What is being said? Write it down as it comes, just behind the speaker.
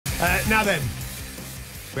Now then,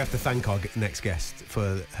 we have to thank our next guest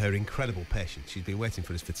for her incredible patience. She's been waiting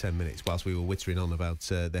for us for 10 minutes whilst we were whittering on about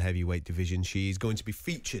the heavyweight division. She's going to be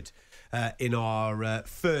featured in our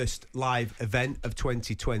first live event of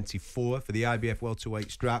 2024 for the IBF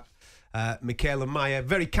welterweight strap. Mikaela Mayer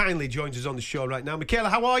very kindly joins us on the show right now.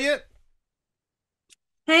 Mikaela, how are you?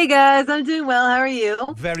 Hey guys, I'm doing well. How are you?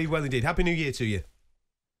 Very well indeed. Happy New Year to you.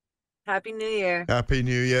 Happy New Year. Happy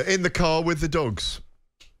New Year. In the car with the dogs.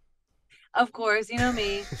 Of course, you know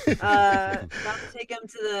me. Not to take them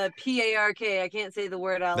to the PARK. I can't say the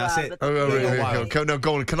word out That's loud. it. But No,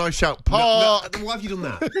 go on. Can I shout park? No, why have you done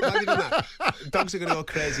that? Why have you done that? Dogs are going to go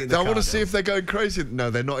crazy in the car. I want to see if they're going crazy. No,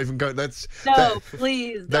 they're not even going.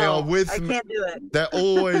 Please. They are with. I can't do it. They're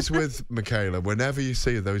always with Mikaela. Whenever you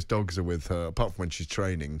see those dogs are with her, apart from when she's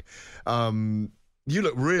training. You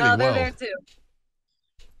look really well. They're there too.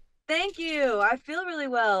 Thank you. I feel really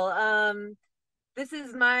well. This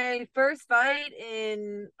is my first fight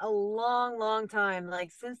in a long, long time.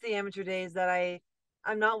 Like since the amateur days that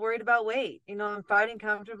I'm not worried about weight. You know, I'm fighting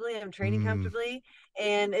comfortably, I'm training comfortably,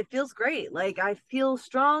 and it feels great. Like I feel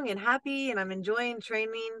strong and happy, and I'm enjoying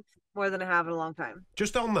training more than I have in a long time.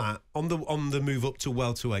 Just on that, on the move up to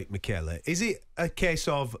welterweight, Mikaela, is it a case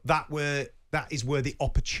of that is where the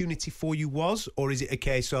opportunity for you was, or is it a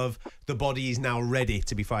case of the body is now ready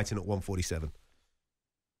to be fighting at 147?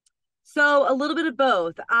 So a little bit of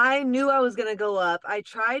both. I knew I was going to go up. I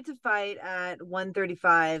tried to fight at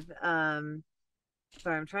 135.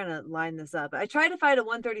 Sorry, I'm trying to line this up. I tried to fight at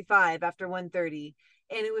 135 after 130,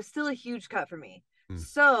 and it was still a huge cut for me.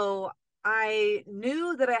 So I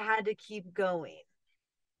knew that I had to keep going.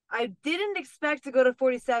 I didn't expect to go to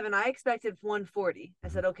 47. I expected 140. I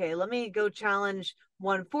said, okay, let me go challenge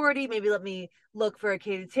 140. Maybe let me look for a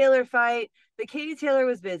Katie Taylor fight. But Katie Taylor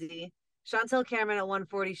was busy. Chantel Cameron at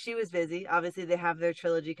 140, she was busy. Obviously, they have their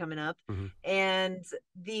trilogy coming up. And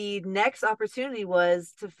the next opportunity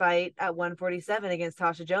was to fight at 147 against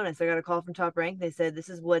Natasha Jonas. I got a call from Top Rank. They said, this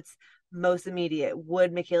is what's most immediate.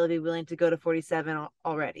 Would Mikaela be willing to go to 47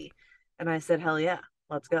 already? And I said, hell yeah,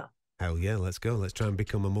 let's go. Hell yeah, let's go. Let's try and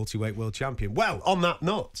become a multi-weight world champion. Well, on that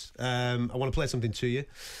note, I want to play something to you.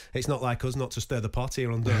 It's not like us not to stir the pot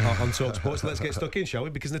here on talkSPORT. So let's get stuck in, shall we?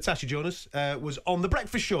 Because Natasha Jonas was on The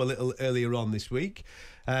Breakfast Show a little earlier on this week.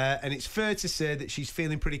 And it's fair to say that she's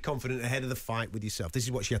feeling pretty confident ahead of the fight with yourself. This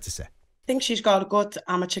is what she had to say. I think she's got a good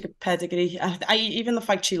amateur pedigree. Even the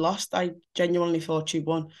fight she lost, I genuinely thought she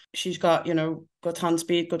won. She's got, good hand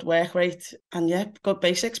speed, good work rate, and good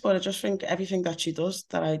basics. But I just think everything that she does,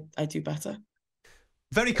 that I do better.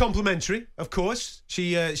 Very complimentary, of course.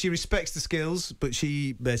 She respects the skills, but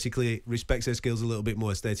she basically respects her skills a little bit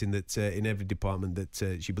more, stating that in every department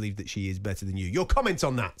that she believes that she is better than you. Your comments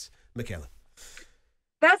on that, Mikaela?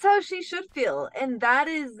 That's how she should feel. And that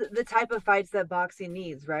is the type of fights that boxing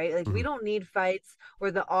needs, right? Like we don't need fights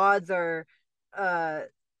where the odds are a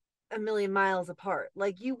million miles apart.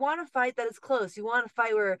 Like you want a fight that is close. You want a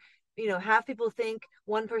fight where, half people think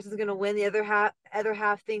one person's going to win, the other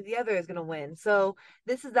half think the other is going to win. So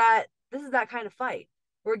this is that kind of fight.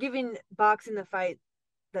 We're giving boxing the fight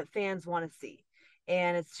that fans want to see.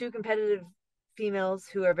 And it's two competitive females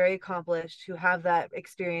who are very accomplished, who have that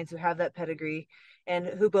experience, who have that pedigree, and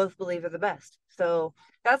who both believe are the best. So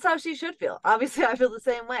that's how she should feel. Obviously, I feel the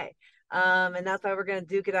same way. And that's why we're going to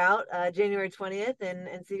duke it out January 20th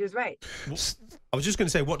and see who's right. I was just going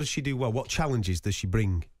to say, what does she do well? What challenges does she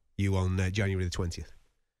bring you on January the 20th?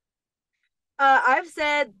 I've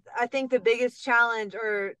said, I think the biggest challenge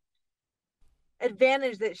or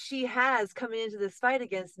advantage that she has coming into this fight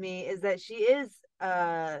against me is that she is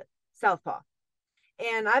southpaw.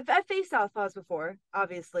 And I've faced southpaws before,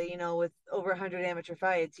 obviously, with over 100 amateur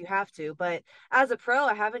fights, you have to. But as a pro,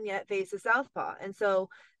 I haven't yet faced a southpaw. And so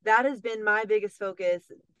that has been my biggest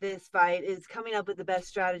focus this fight, is coming up with the best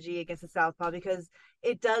strategy against a southpaw, because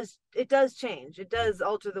it does change. It does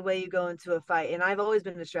alter the way you go into a fight. And I've always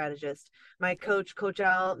been a strategist. My coach, Coach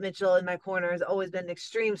Al Mitchell, in my corner has always been an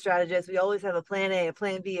extreme strategist. We always have a plan A, a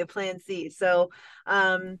plan B, a plan C. So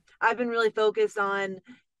I've been really focused on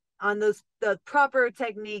the proper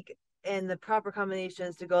technique and the proper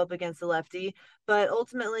combinations to go up against the lefty. But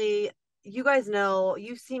ultimately, you guys know,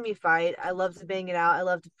 you see me fight. I love to bang it out. I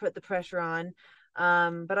love to put the pressure on.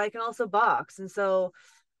 But I can also box. And so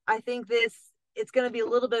I think it's going to be a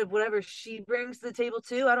little bit of whatever she brings to the table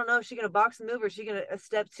too. I don't know if she's going to box and move or she's going to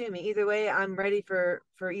step to me. Either way, I'm ready for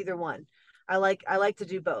either one. I like to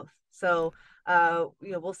do both. So,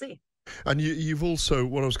 we'll see. And you've also,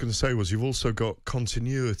 what I was going to say was, you've also got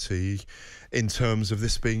continuity in terms of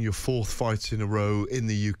this being your 4th fight in a row in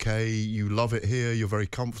the UK. You love it here. You're very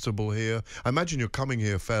comfortable here. I imagine you're coming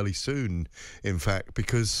here fairly soon, in fact,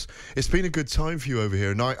 because it's been a good time for you over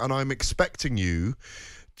here. And I'm expecting you,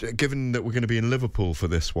 given that we're going to be in Liverpool for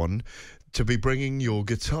this one, to be bringing your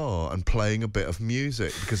guitar and playing a bit of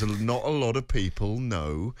music, because not a lot of people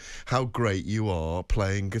know how great you are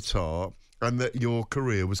playing guitar, and that your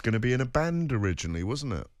career was going to be in a band originally,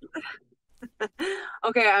 wasn't it?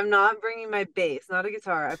 Okay, I'm not bringing my bass, not a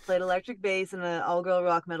guitar. I played electric bass in an all-girl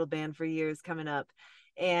rock metal band for years coming up.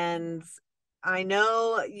 And I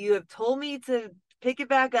know you have told me to pick it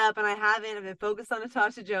back up, and I haven't. I've been focused on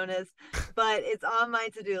Natasha Jonas, but it's on my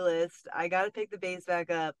to-do list. I got to pick the bass back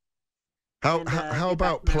up. How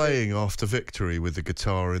about playing after victory with the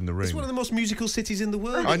guitar in the ring? It's one of the most musical cities in the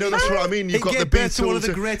world. I know, that's what I mean. You've got the Beatles. To one of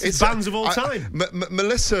the greatest bands of all time.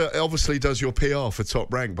 Melissa obviously does your PR for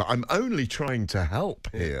Top Rank, but I'm only trying to help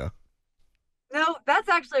here. No, that's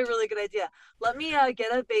actually a really good idea. Let me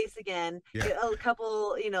get a bass again, get a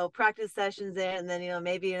couple, practice sessions in, and then,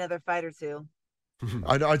 maybe another fight or two.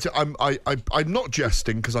 I'm not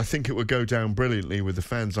jesting, because I think it would go down brilliantly with the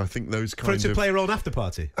fans. I think those kind of... For it to play your own after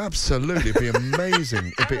party? Absolutely. It'd be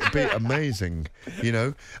amazing. It'd be amazing,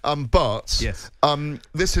 But yes.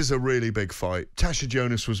 This is a really big fight. Tasha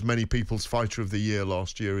Jonas was many people's Fighter of the Year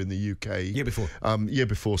last year in the UK. Year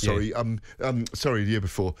before. Sorry. Yeah. Sorry, the year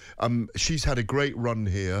before. She's had a great run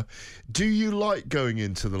here. Do you like going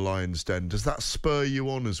into the Lion's Den? Does that spur you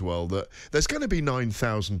on as well? That there's going to be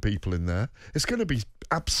 9,000 people in there. It's going to be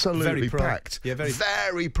absolutely packed. Yeah,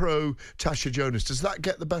 very pro Tasha Jonas. Does that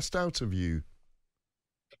get the best out of you?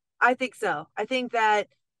 I think so. I think that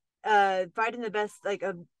fighting the best, like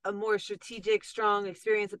a more strategic, strong,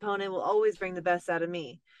 experienced opponent will always bring the best out of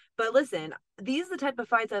me. But listen, these are the type of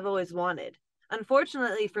fights I've always wanted.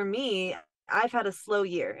 Unfortunately for me, I've had a slow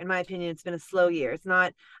year. In my opinion, it's been a slow year.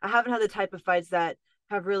 I haven't had the type of fights that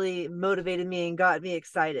have really motivated me and got me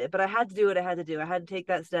excited, but I had to do what I had to do. I had to take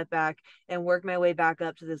that step back and work my way back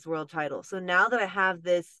up to this world title. So now that I have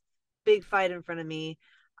this big fight in front of me,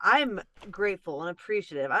 I'm grateful and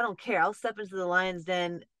appreciative. I don't care. I'll step into the Lion's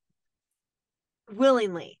Den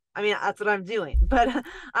willingly. I mean, that's what I'm doing, but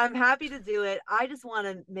I'm happy to do it. I just want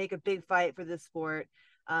to make a big fight for this sport,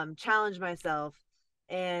 challenge myself,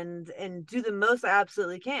 and do the most I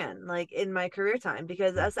absolutely can, like in my career time,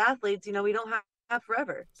 because as athletes, we don't have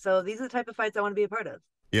forever. So these are the type of fights I want to be a part of.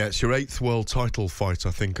 Yeah, it's your 8th world title fight,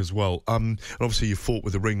 I think, as well. And obviously you fought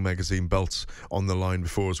with the Ring Magazine belts on the line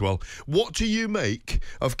before as well. What do you make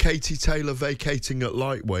of Katie Taylor vacating at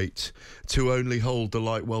lightweight to only hold the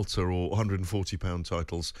light welter or 140-pound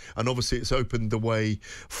titles? And obviously it's opened the way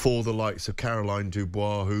for the likes of Caroline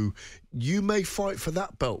Dubois, who you may fight for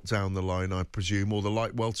that belt down the line, I presume, or the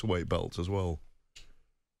light welterweight belt as well.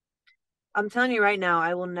 I'm telling you right now,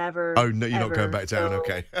 I will never. Oh, no, you're not going back down.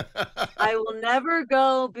 Okay. I will never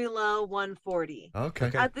go below 140.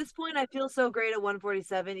 Okay. At this point, I feel so great at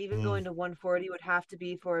 147. Even going to 140 would have to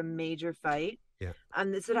be for a major fight. Yeah.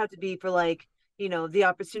 And this would have to be for, like, the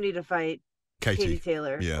opportunity to fight Katie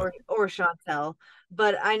Taylor or Chantel.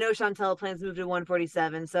 But I know Chantel plans to move to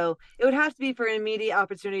 147. So it would have to be for an immediate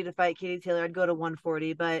opportunity to fight Katie Taylor. I'd go to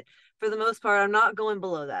 140. But for the most part, I'm not going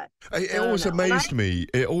below that. It always amazed me.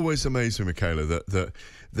 It always amazed me, Mikaela,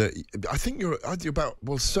 that I think you're about,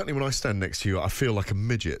 well, certainly when I stand next to you, I feel like a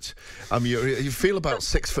midget. You feel about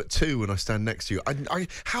 6'2" when I stand next to you.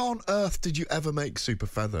 How on earth did you ever make super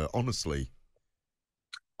feather, honestly?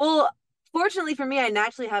 Well, fortunately for me, I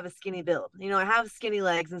naturally have a skinny build. I have skinny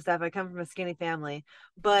legs and stuff. I come from a skinny family.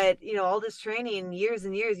 But, all this training, years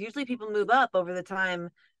and years, usually people move up over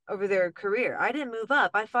their career. I didn't move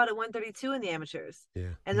up. I fought at 132 in the amateurs.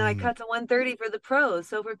 Yeah. And then I cut to 130 for the pros.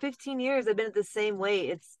 So for 15 years, I've been at the same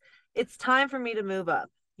weight. It's time for me to move up.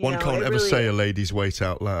 One can't ever say a lady's weight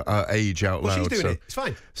out loud, age out loud. She's doing it. It's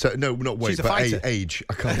fine. So no, not weight, but age.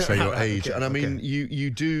 I can't say your age. Okay, and I mean, you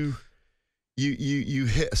do... You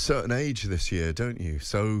hit a certain age this year, don't you?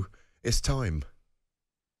 So it's time.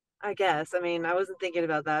 I guess. I mean, I wasn't thinking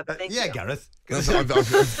about that. But thank you. Gareth.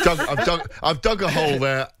 I've dug a hole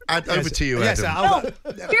there. Over to you, Adam.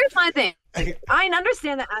 Here's my thing. I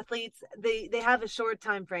understand that athletes they have a short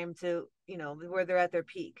time frame to where they're at their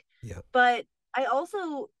peak. Yeah. But I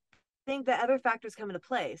also think that other factors come into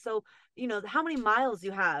play. So how many miles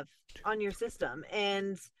you have on your system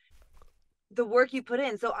and the work you put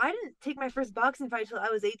in. So I didn't take my first boxing fight until I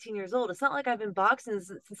was 18 years old. It's not like I've been boxing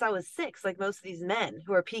since I was 6, like most of these men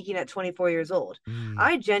who are peaking at 24 years old.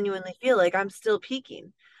 I genuinely feel like I'm still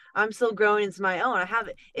peaking. I'm still growing into my own.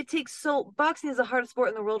 It takes boxing is the hardest sport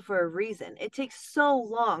in the world for a reason. It takes so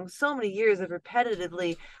long, so many years of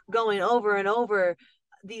repetitively going over and over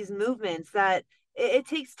these movements that it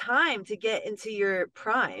takes time to get into your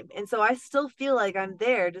prime. And so I still feel like I'm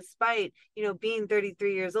there despite, being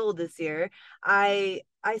 33 years old this year.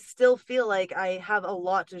 I still feel like I have a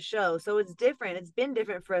lot to show. So it's different. It's been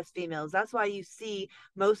different for us females. That's why you see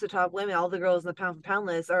most of the top women, all the girls in the pound for pound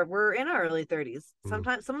list we're in our early 30s.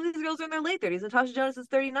 Sometimes some of these girls are in their late 30s. Natasha Jonas is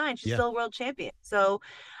 39. She's still a world champion. So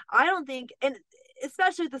I don't think, and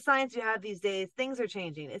especially with the science you have these days, things are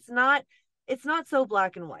changing. It's not so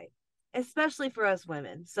black and white, especially for us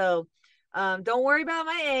women. So don't worry about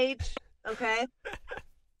my age. Okay.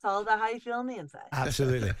 It's all about how you feel on the inside.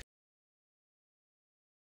 Absolutely.